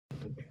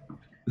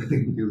I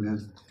think you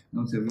have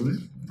notes everywhere.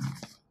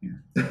 Yeah.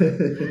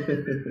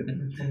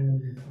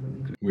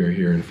 We're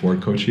here in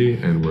Fort Kochi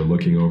and we're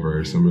looking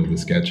over some of the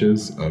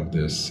sketches of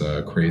this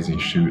crazy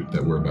shoot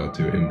that we're about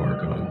to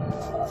embark on.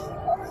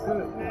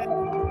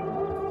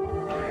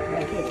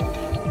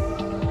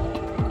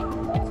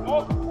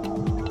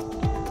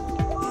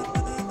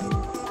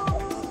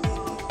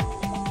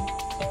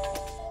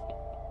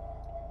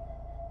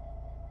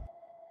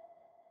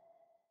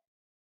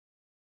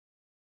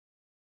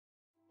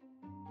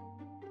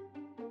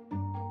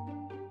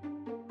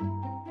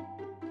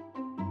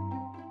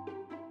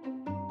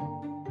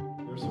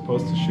 We were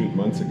supposed to shoot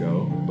months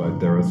ago, but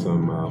there was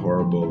some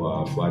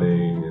horrible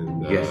flooding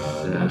and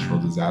natural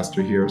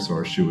disaster here, so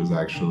our shoot was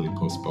actually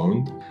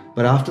postponed.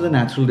 But after the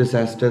natural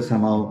disaster,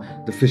 somehow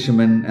the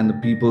fishermen and the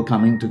people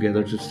coming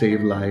together to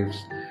save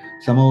lives,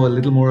 somehow a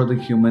little more of the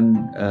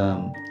human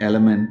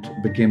element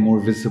became more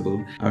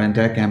visible. Our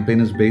entire campaign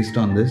is based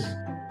on this.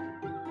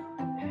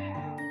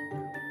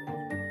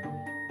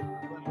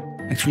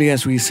 Actually,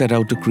 as we set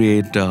out to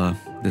create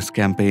this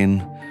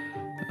campaign,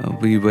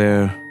 we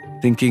were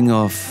thinking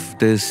of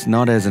this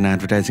not as an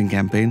advertising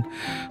campaign,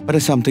 but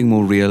as something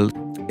more real.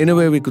 In a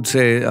way, we could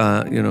say,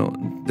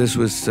 this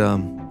was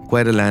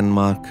quite a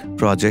landmark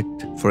project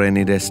for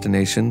any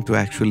destination to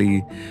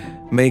actually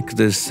make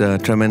this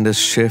tremendous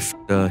shift,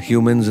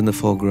 humans in the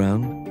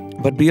foreground.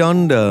 But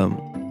beyond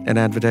an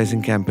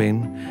advertising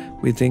campaign,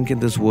 we think in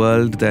this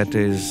world that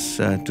is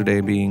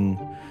today being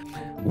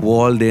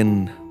walled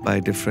in by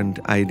different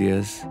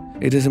ideas,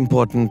 it is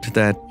important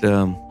that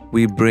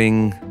we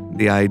bring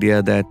the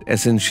idea that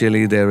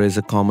essentially there is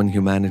a common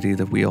humanity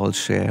that we all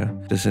share.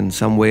 It is in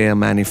some way a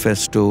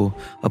manifesto,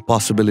 a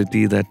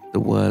possibility that the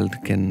world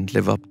can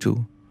live up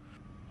to.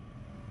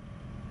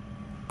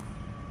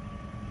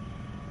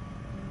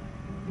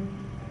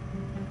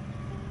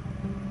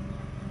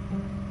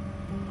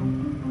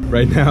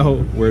 Right now,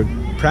 we're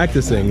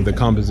practicing the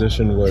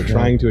composition we're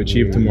trying to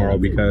achieve tomorrow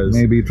because...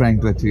 Maybe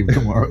trying to achieve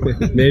tomorrow.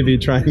 Maybe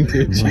trying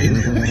to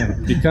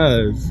achieve.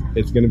 Because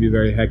it's going to be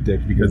very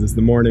hectic because it's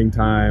the morning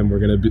time. We're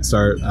going to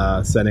start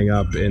setting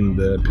up in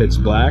the pitch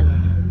black.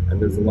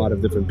 And there's a lot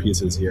of different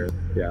pieces here.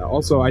 Yeah,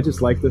 also, I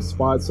just like this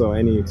spot, so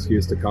any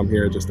excuse to come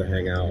here just to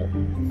hang out,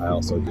 I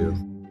also do.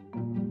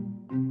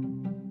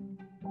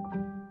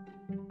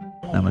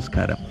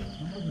 Namaskaram.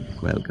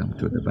 Welcome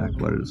to the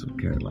backwaters of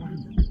Kerala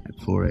at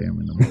 4 a.m.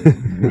 in the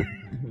morning.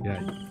 Yeah.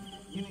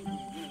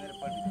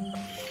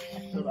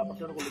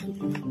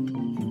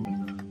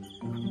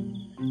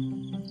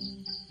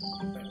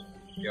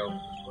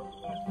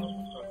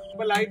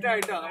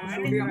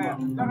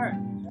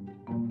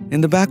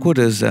 In the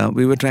backwaters,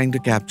 we were trying to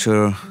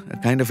capture a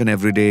kind of an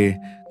everyday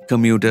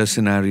commuter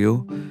scenario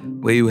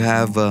where you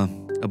have a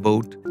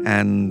boat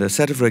and a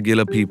set of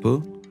regular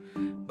people.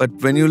 But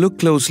when you look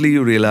closely,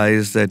 you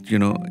realize that,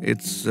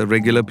 it's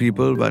regular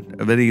people, but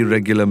a very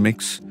irregular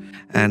mix.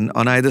 And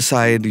on either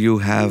side, you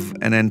have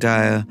an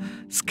entire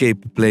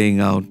scape playing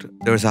out.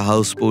 There's a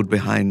houseboat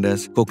behind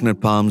us, coconut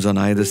palms on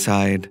either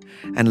side,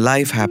 and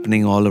life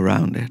happening all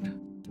around it.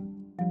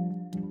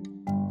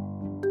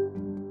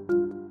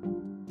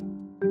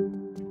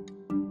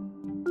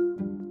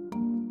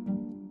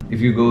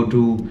 If you go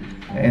to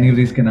any of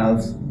these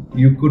canals,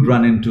 you could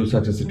run into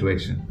such a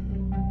situation.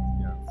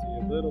 Yeah, see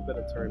a little bit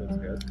of turn is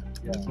good.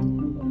 Yeah.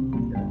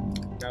 Okay.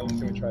 Now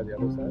let's go try the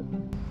other side.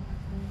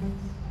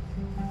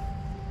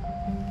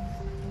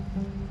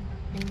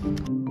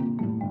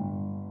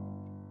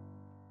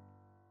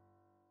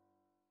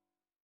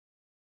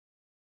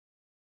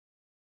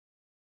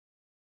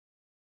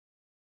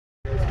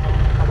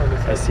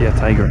 I see a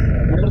tiger.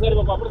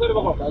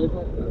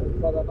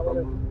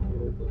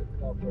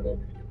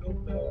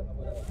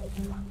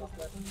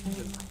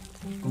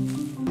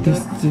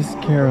 This is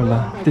Kerala.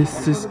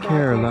 This is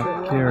Kerala.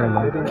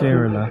 Kerala.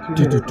 Kerala.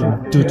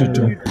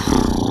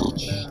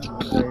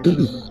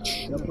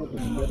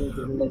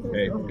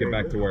 Hey, get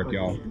back to work,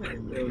 y'all.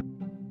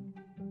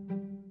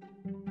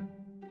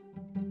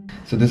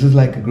 So this is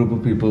like a group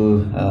of people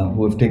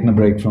who have taken a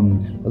break from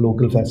a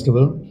local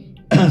festival,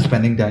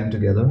 spending time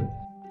together.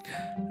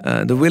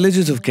 The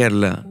villages of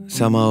Kerala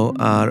somehow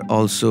are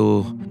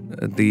also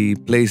the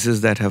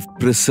places that have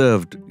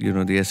preserved,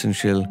 the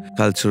essential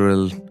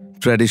cultural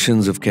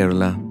traditions of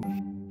Kerala.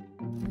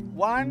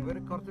 1,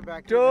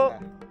 2,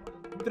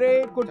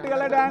 3.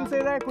 കുട്ടികളെ dance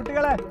ചെയ്തേ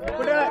കുട്ടികളെ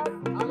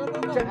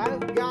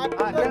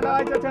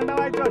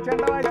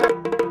ചെണ്ട വായിച്ചോ.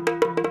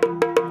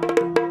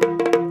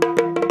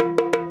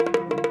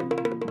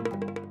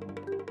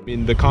 I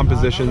mean, the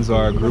compositions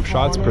are group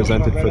shots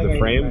presented for the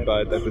frame,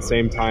 but at the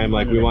same time,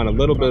 we want a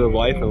little bit of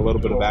life and a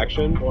little bit of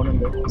action.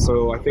 So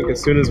I think as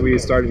soon as we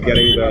started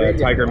getting the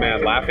Tiger Man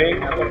laughing,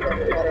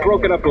 it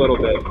broke it up a little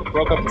bit,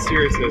 broke up the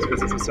seriousness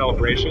because it's a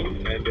celebration,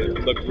 and it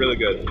looked really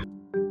good.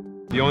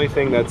 The only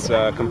thing that's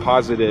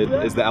composited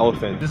is the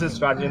elephant. This is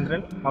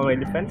Rajendran, our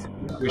elephant.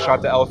 We shot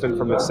the elephant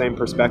from the same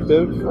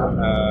perspective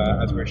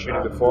as we were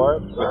shooting before,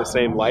 with the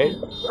same light,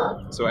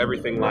 so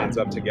everything lines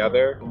up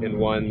together in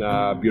one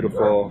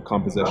beautiful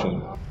composition.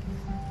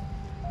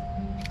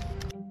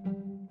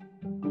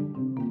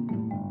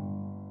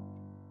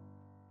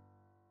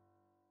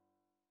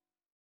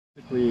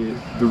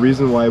 The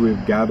reason why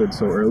we've gathered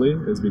so early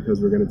is because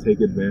we're going to take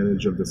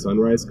advantage of the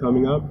sunrise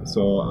coming up.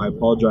 So I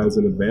apologize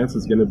in advance.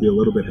 It's going to be a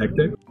little bit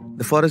hectic.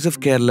 The forests of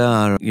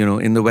Kerala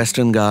are, in the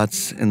Western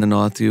Ghats in the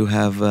north, you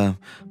have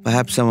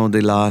perhaps some of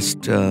the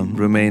last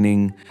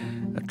remaining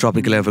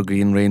tropical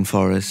evergreen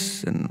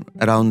rainforests, and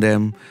around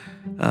them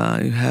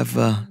you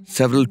have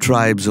several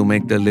tribes who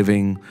make their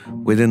living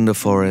within the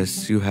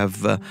forests. You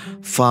have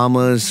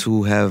farmers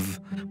who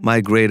have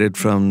migrated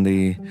from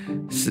the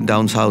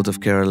down south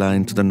of Kerala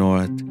into the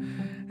north,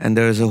 and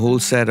there is a whole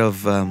set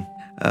of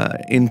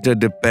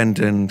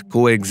interdependent,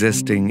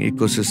 coexisting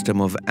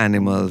ecosystem of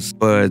animals,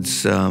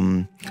 birds,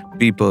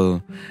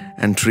 people,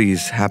 and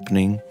trees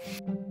happening.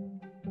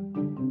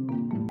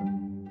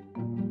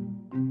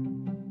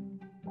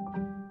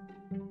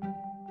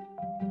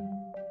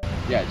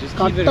 Yeah, just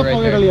keep it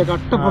right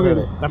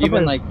there.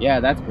 Even like, yeah,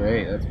 that's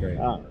great. That's great.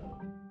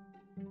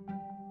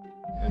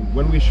 And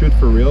when we shoot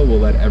for real, we'll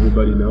let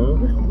everybody know.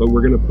 But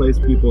we're going to place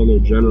people in their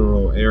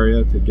general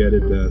area to get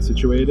it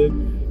situated,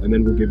 and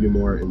then we'll give you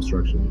more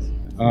instructions.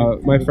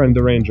 My friend,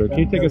 the ranger, can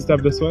you take a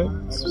step this way?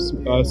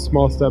 A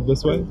small step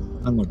this way.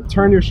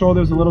 Turn your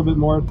shoulders a little bit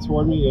more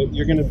toward me.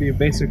 You're going to be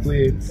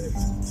basically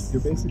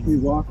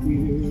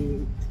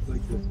walking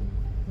like this.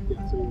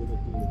 Yeah, so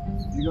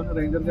you're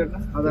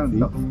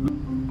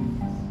looking.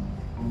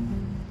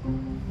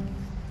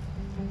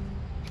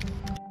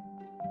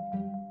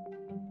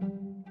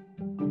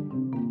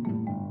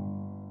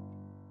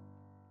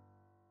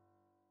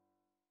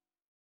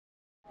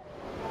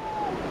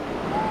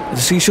 The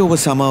seashore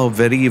was somehow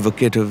very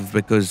evocative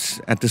because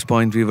at this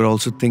point we were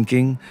also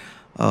thinking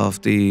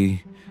of the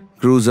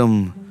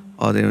gruesome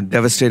or the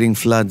devastating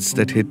floods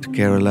that hit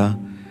Kerala,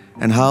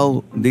 and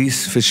how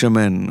these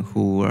fishermen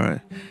who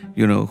are,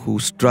 who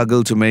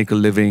struggle to make a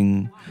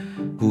living,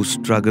 who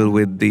struggle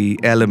with the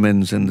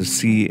elements and the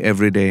sea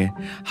every day,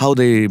 how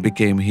they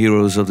became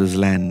heroes of this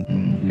land.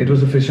 It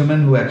was the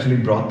fishermen who actually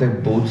brought their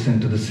boats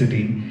into the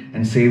city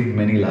and saved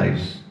many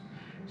lives.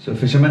 So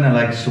fishermen are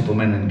like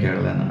Supermen in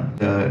Kerala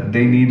now.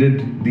 They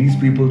needed these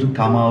people to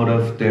come out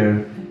of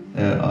their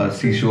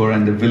seashore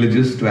and the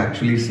villages to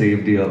actually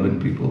save the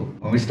urban people.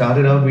 When we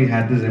started out, we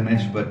had this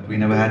image, but we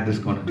never had this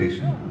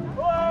connotation.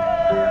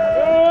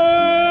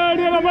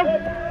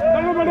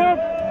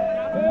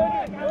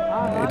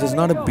 It is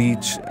not a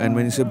beach, and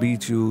when you say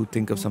beach, you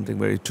think of something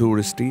very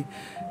touristy.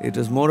 It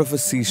is more of a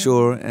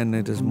seashore, and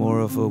it is more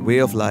of a way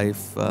of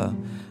life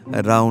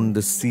around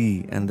the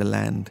sea and the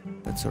land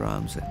that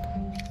surrounds it.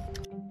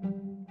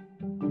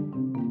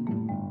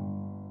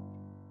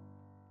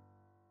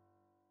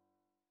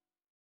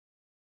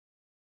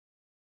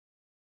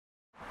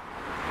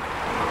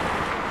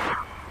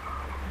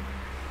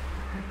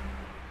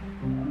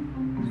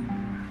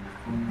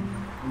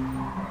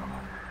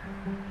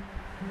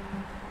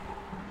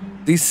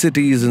 These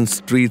cities and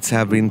streets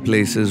have been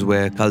places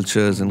where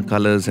cultures and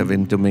colors have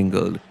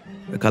intermingled.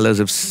 The colors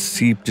have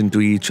seeped into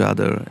each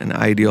other and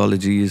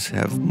ideologies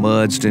have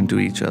merged into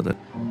each other.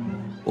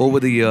 Over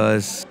the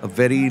years, a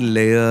very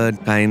layered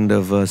kind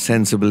of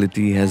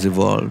sensibility has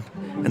evolved,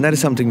 and that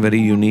is something very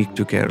unique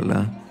to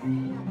Kerala.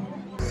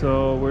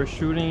 So we're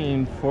shooting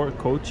in Fort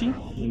Kochi,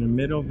 in the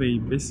middle of a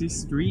busy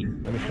street.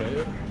 Let me show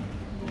you.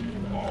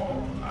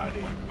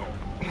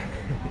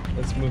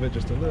 Let's move it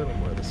just a little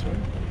more this way.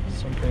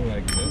 Something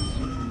like this.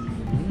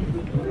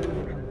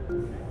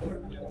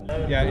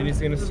 Yeah, and he's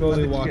going to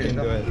slowly walk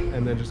into it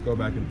and then just go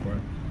back and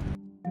forth.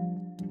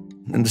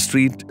 In the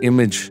street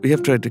image, we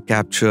have tried to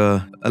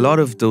capture a lot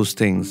of those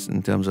things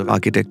in terms of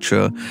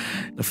architecture,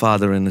 the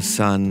father and his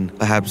son,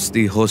 perhaps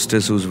the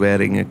hostess who's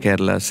wearing a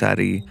Kerala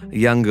sari, a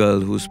young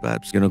girl who's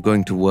perhaps,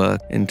 going to work,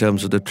 in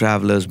terms of the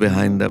travelers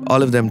behind them.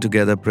 All of them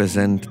together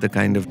present the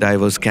kind of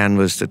diverse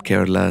canvas that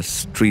Kerala's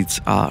streets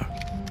are.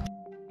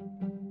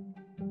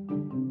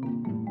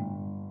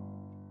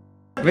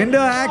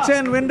 Window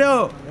action,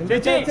 window.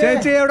 Chechi,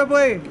 evada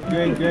poi?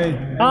 Great.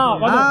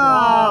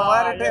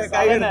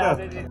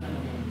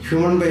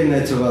 Human by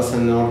nature was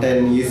not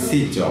an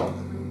easy job.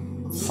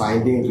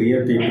 Finding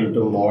real people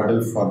to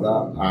model for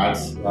the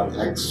arts was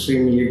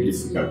extremely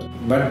difficult.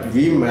 But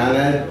we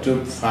managed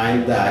to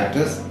find the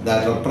actors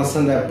that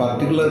represent a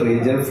particular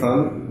region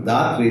from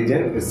that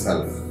region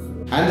itself.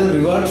 And the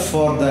reward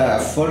for the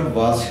effort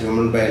was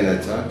human by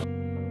nature.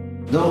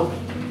 Though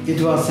it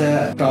was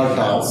a tall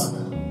task,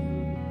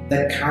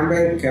 the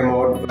campaign came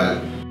out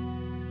well.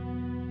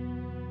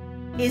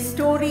 A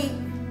story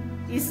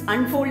is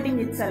unfolding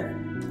itself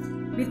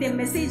with a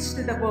message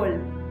to the world,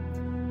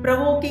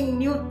 provoking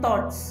new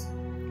thoughts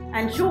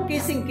and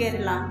showcasing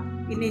Kerala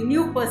in a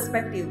new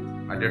perspective.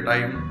 At a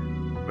time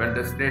when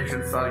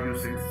destinations are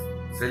using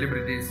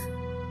celebrities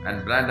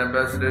and brand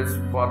ambassadors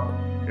for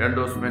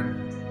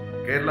endorsement,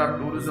 Kerala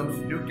Tourism's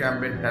new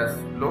campaign has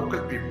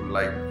local people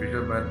like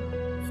fishermen,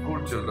 school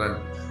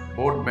children,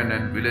 boatmen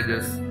and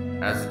villagers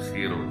as its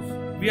heroes.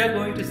 We are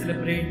going to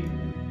celebrate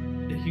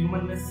the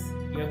humanness,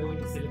 we are going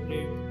to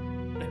celebrate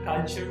the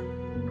culture,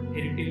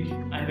 heritage,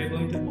 and we are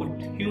going to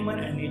put human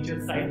and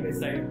nature side by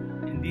side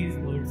in these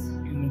words,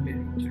 human by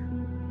nature.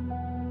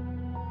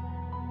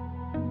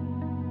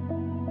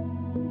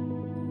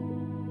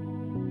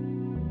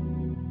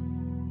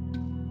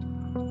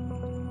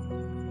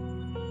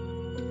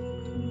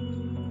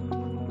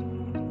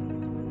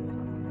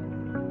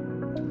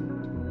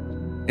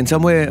 in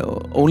some way,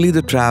 only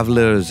the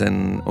travelers,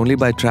 and only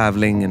by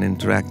traveling and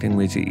interacting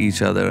with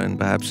each other and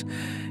perhaps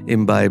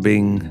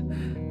imbibing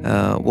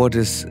what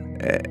is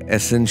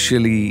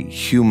essentially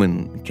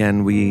human,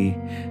 can we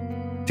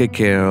take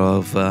care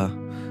of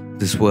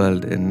this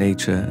world and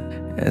nature.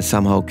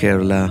 Somehow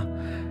Kerala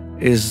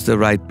is the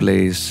right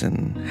place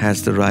and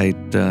has the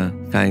right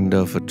kind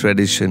of a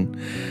tradition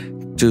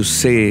to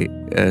say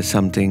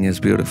something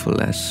as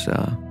beautiful as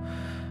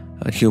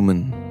a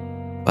human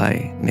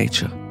by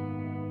nature.